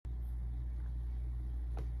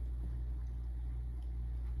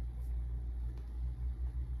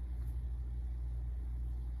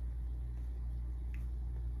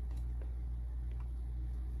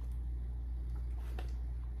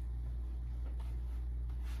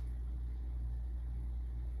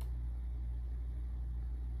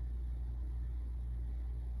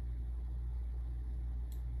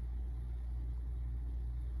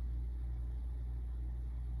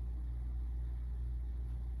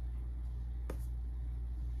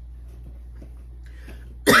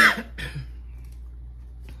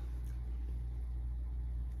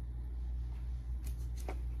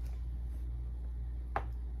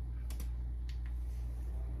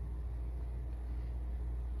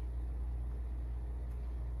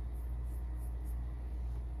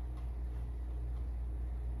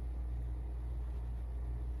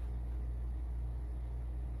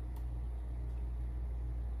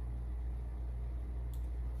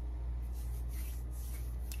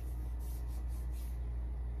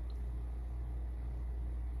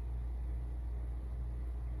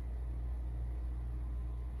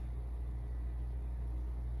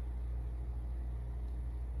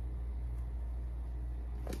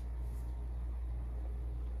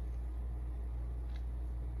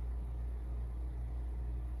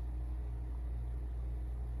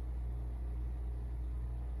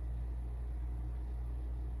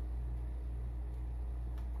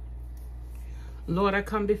Lord, I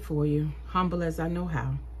come before you, humble as I know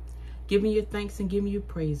how. Give me your thanks and give me your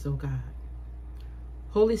praise, oh God.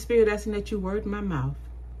 Holy Spirit, asking that you word my mouth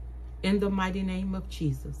in the mighty name of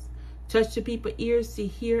Jesus. Touch the people's ears to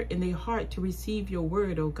hear and their heart to receive your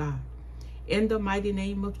word, oh God, in the mighty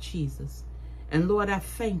name of Jesus. And Lord, I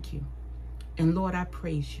thank you. And Lord, I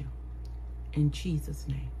praise you in Jesus'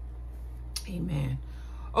 name. Amen.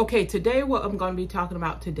 Okay, today what I'm going to be talking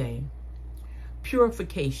about today,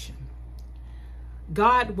 purification.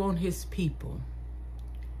 God wants his people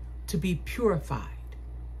to be purified.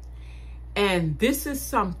 And this is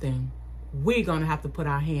something we're going to have to put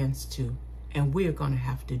our hands to, and we're going to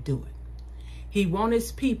have to do it. He wants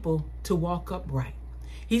his people to walk upright.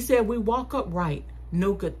 He said, we walk upright,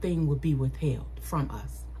 no good thing will be withheld from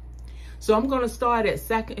us. So I'm going to start at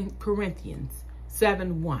 2 Corinthians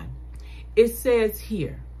 7:1. It says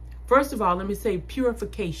here, first of all, let me say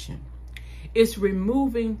purification. It's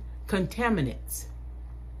removing contaminants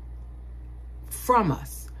from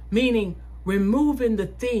us, meaning removing the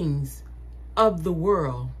things of the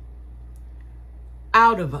world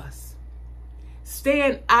out of us.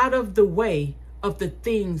 Stand out of the way of the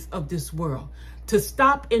things of this world. To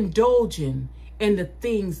stop indulging in the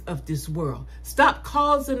things of this world. Stop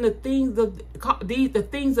causing the things of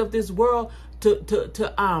this world to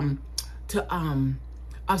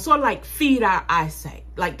sort of like feed our eyesight,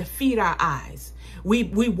 like to feed our eyes. We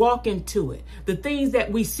walk into it. The things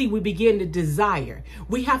that we see, we begin to desire.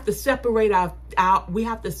 We have to separate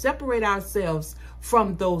ourselves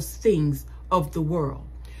from those things of the world.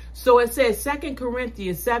 So it says, 2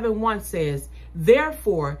 Corinthians 7:1 says,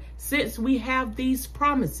 therefore, since we have these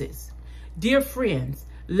promises, dear friends,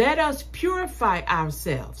 let us purify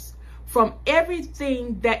ourselves from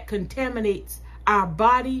everything that contaminates our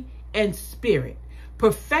body and spirit,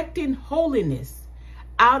 perfecting holiness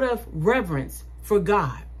out of reverence for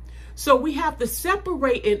God. So we have to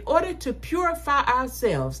separate in order to purify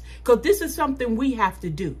ourselves, because this is something we have to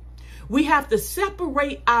do. We have to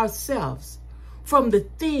separate ourselves from the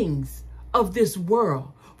things of this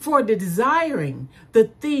world, for the desiring the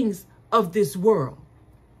things of this world.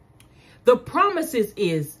 The promises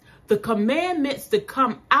is the commandments to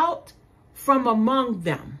come out from among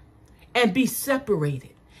them and be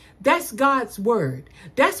separated. That's God's word.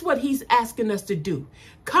 That's what he's asking us to do.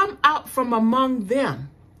 Come out from among them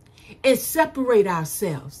and separate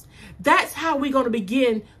ourselves. That's how we're going to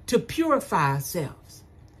begin to purify ourselves.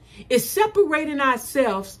 It's separating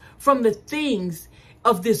ourselves from the things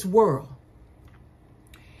of this world.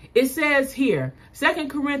 It says here, 2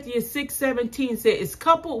 Corinthians 6:17 says, it's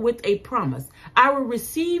coupled with a promise. I will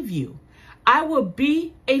receive you. I will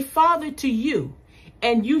be a father to you,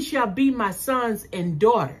 and you shall be my sons and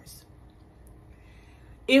daughters.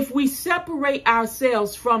 If we separate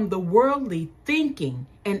ourselves from the worldly thinking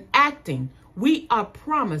and acting, we are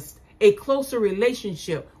promised a closer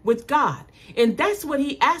relationship with God. And that's what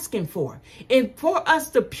he's asking for. And for us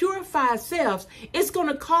to purify ourselves, it's going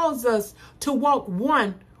to cause us to walk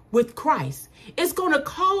one with Christ. It's going to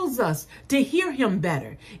cause us to hear him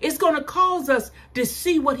better. It's going to cause us to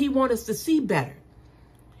see what he wants us to see better.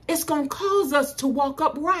 It's going to cause us to walk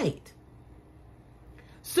upright.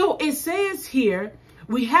 So it says here,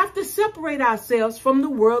 we have to separate ourselves from the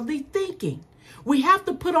worldly thinking. We have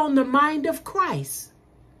to put on the mind of Christ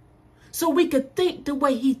so we could think the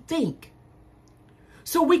way he thinks.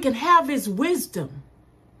 So we can have his wisdom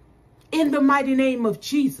in the mighty name of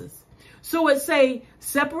Jesus. So it say,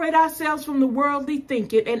 separate ourselves from the worldly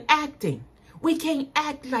thinking and acting. We can't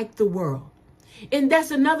act like the world. And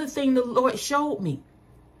that's another thing the Lord showed me.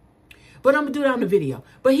 But I'm going to do it on the video.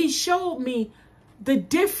 But he showed me the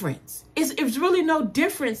difference. It's really no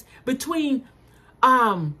difference between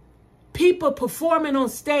people performing on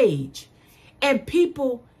stage and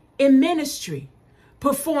people in ministry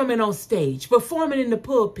performing on stage, performing in the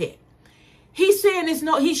pulpit. He's saying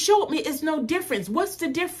he showed me it's no difference. What's the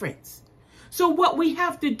difference? So what we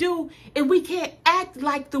have to do, and we can't act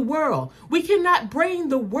like the world. We cannot bring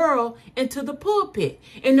the world into the pulpit.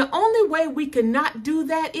 And the only way we cannot do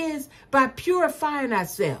that is by purifying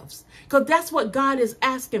ourselves. Because that's what God is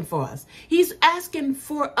asking for us. He's asking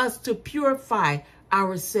for us to purify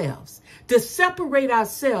ourselves, to separate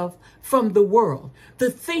ourselves from the world,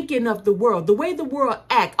 the thinking of the world, the way the world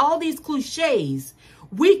act, all these cliches.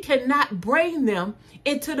 We cannot bring them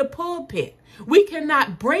into the pulpit. We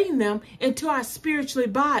cannot bring them into our spiritual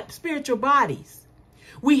bodies.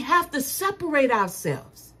 We have to separate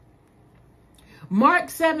ourselves. Mark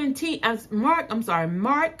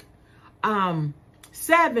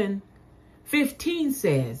 7:15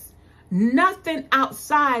 says, nothing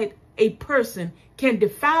outside a person can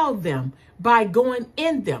defile them by going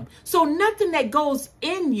in them. So nothing that goes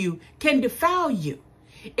in you can defile you.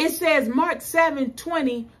 It says, Mark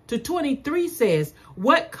 7:20-23 says,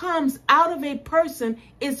 what comes out of a person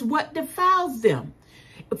is what defiles them.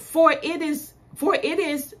 For it is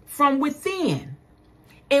from within,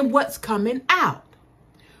 and what's coming out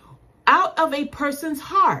of a person's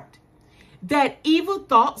heart, that evil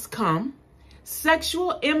thoughts come,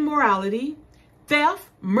 sexual immorality, theft,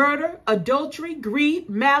 murder, adultery, greed,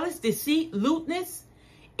 malice, deceit, lewdness,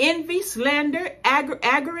 envy, slander,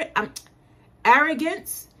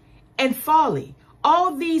 arrogance, and folly.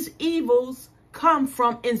 All these evils come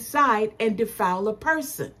from inside and defile a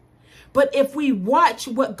person. But if we watch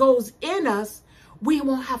what goes in us, we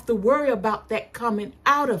won't have to worry about that coming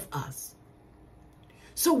out of us.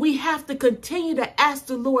 So we have to continue to ask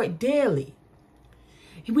the Lord daily.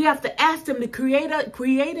 We have to ask him to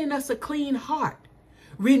create in us a clean heart,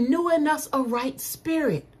 renewing us a right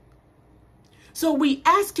spirit. So we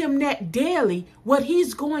ask him that daily. What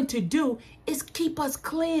he's going to do is keep us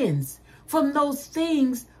cleansed from those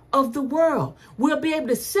things of the world. We'll be able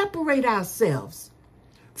to separate ourselves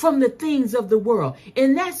from the things of the world.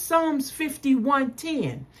 And that's Psalms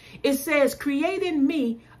 51:10. It says, create in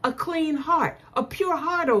me a clean heart, a pure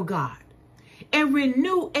heart, O God, and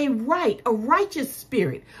renew a righteous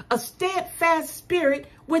spirit, a steadfast spirit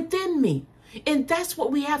within me. And that's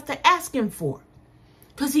what we have to ask him for.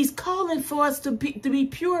 Because he's calling for us to be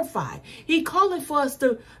purified. He's calling for us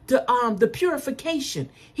the purification.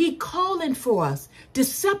 He's calling for us to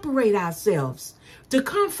separate ourselves, to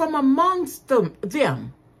come from amongst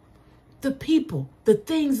them, the people, the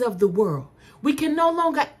things of the world. We can no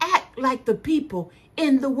longer act like the people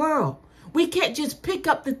in the world. We can't just pick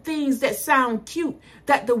up the things that sound cute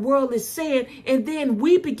that the world is saying, and then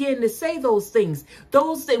we begin to say those things.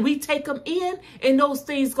 Those that we take them in, and those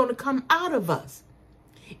things going to come out of us.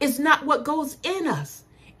 It's not what goes in us.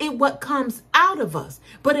 It's what comes out of us.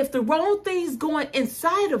 But if the wrong thing's going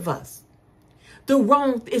inside of us,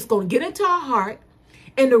 it's going to get into our heart,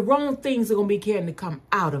 and the wrong things are going to begin to come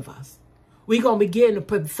out of us. We're going to begin to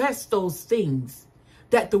profess those things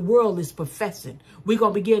that the world is professing. We're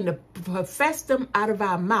going to begin to profess them out of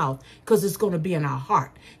our mouth, because it's going to be in our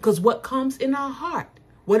heart. Because what comes in our heart,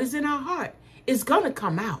 what is in our heart, is going to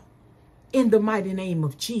come out in the mighty name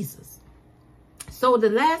of Jesus. So the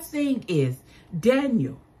last thing is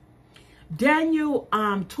Daniel. Daniel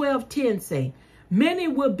 12:10 say, many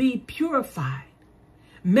will be purified,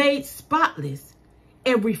 made spotless,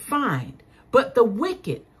 and refined, but the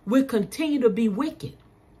wicked will continue to be wicked.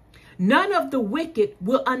 None of the wicked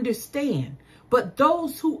will understand, but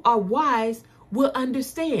those who are wise will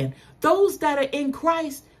understand. Those that are in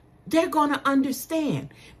Christ, they're going to understand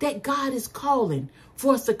that God is calling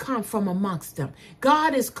for us to come from amongst them.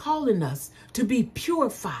 God is calling us to be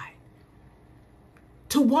purified,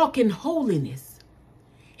 to walk in holiness.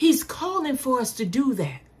 He's calling for us to do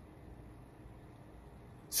that.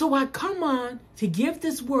 So I come on to give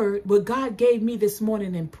this word, what God gave me this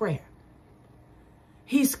morning in prayer.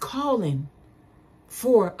 He's calling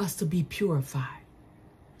for us to be purified.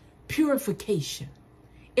 Purification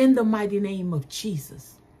in the mighty name of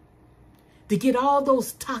Jesus. To get all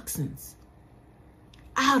those toxins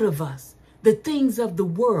out of us. The things of the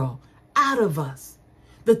world out of us.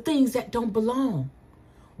 The things that don't belong.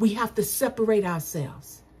 We have to separate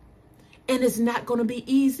ourselves. And it's not going to be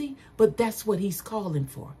easy, but that's what he's calling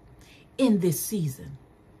for in this season.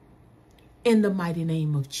 In the mighty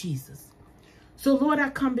name of Jesus. So, Lord, I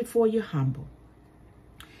come before you humble.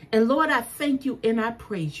 And, Lord, I thank you and I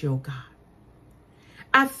praise you, oh God.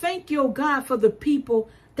 I thank you, oh God, for the people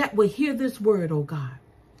that will hear this word, oh God.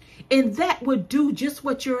 And that would do just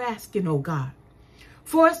what you're asking, oh God.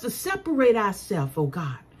 For us to separate ourselves, oh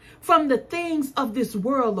God, from the things of this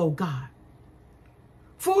world, oh God.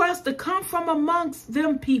 For us to come from amongst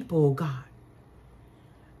them people, oh God.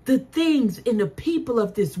 The things and the people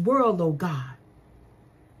of this world, oh God.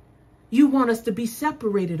 You want us to be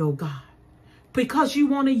separated, oh God, because you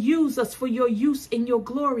want to use us for your use in your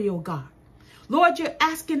glory, oh God. Lord, you're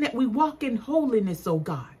asking that we walk in holiness, oh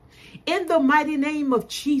God, in the mighty name of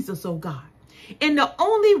Jesus, oh God. And the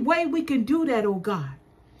only way we can do that, oh God,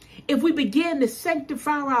 if we begin to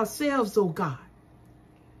sanctify ourselves, oh God,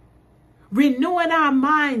 renewing our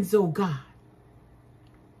minds, oh God,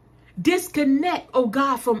 disconnect, oh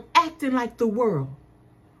God, from acting like the world.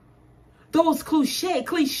 Those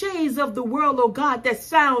cliches of the world, oh God, that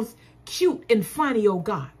sounds cute and funny, oh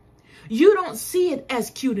God. You don't see it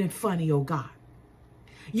as cute and funny, oh God.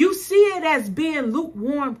 You see it as being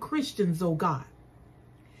lukewarm Christians, oh God.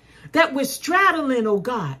 That we're straddling, oh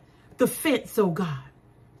God, the fence, oh God.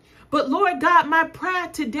 But Lord God, my prayer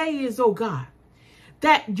today is, oh God,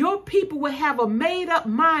 that your people will have a made up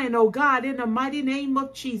mind, oh God, in the mighty name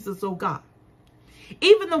of Jesus, oh God.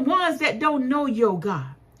 Even the ones that don't know you, oh God,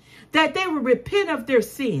 that they will repent of their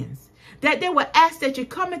sins, that they will ask that you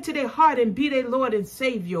come into their heart and be their Lord and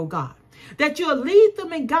Savior, oh God, that you'll lead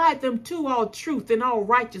them and guide them to all truth and all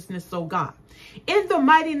righteousness, oh God. In the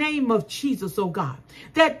mighty name of Jesus, oh God,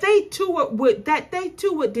 that they too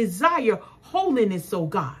would desire holiness, oh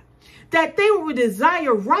God, that they would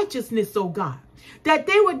desire righteousness, oh God, that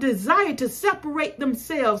they would desire to separate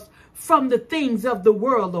themselves from the things of the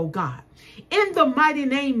world, oh God. In the mighty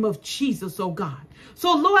name of Jesus, oh God.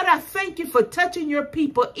 So, Lord, I thank you for touching your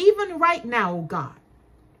people even right now, oh God.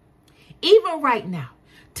 Even right now.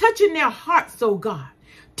 Touching their hearts, oh God.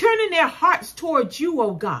 Turning their hearts towards you,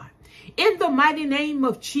 oh God. In the mighty name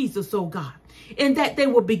of Jesus, oh God. And that they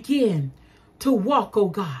will begin to walk, oh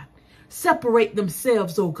God. Separate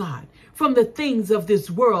themselves, oh God, from the things of this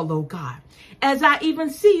world, oh God. As I even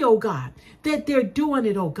see, oh God, that they're doing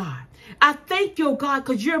it, oh God. I thank you, oh God,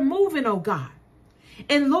 because you're moving, oh God.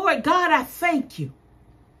 And Lord God, I thank you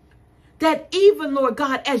that even, Lord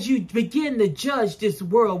God, as you begin to judge this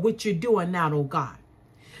world, what you're doing now, oh God,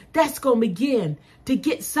 that's going to begin to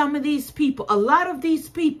get some of these people, a lot of these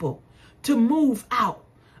people, to move out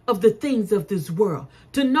of the things of this world,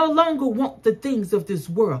 to no longer want the things of this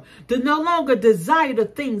world, to no longer desire the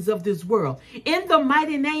things of this world. In the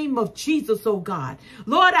mighty name of Jesus, oh God.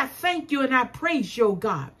 Lord, I thank you and I praise you, oh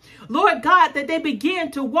God. Lord God, that they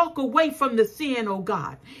begin to walk away from the sin, oh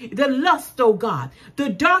God, the lust, oh God, the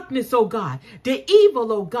darkness, oh God, the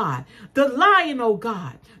evil, oh God, the lying, oh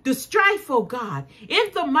God, the strife, oh God, in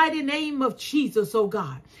the mighty name of Jesus, oh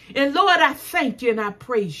God. And Lord, I thank you and I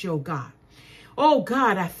praise you, oh God. Oh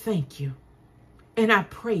God, I thank you and I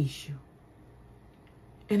praise you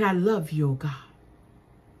and I love you, oh God.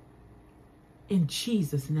 In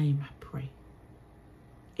Jesus' name I pray.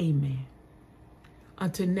 Amen.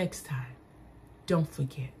 Until next time, don't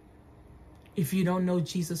forget, if you don't know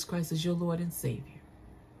Jesus Christ as your Lord and Savior,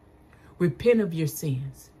 repent of your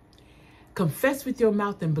sins. Confess with your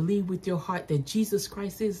mouth and believe with your heart that Jesus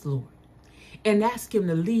Christ is Lord. And ask him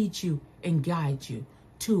to lead you and guide you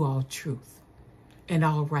to all truth and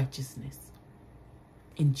all righteousness.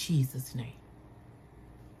 In Jesus' name.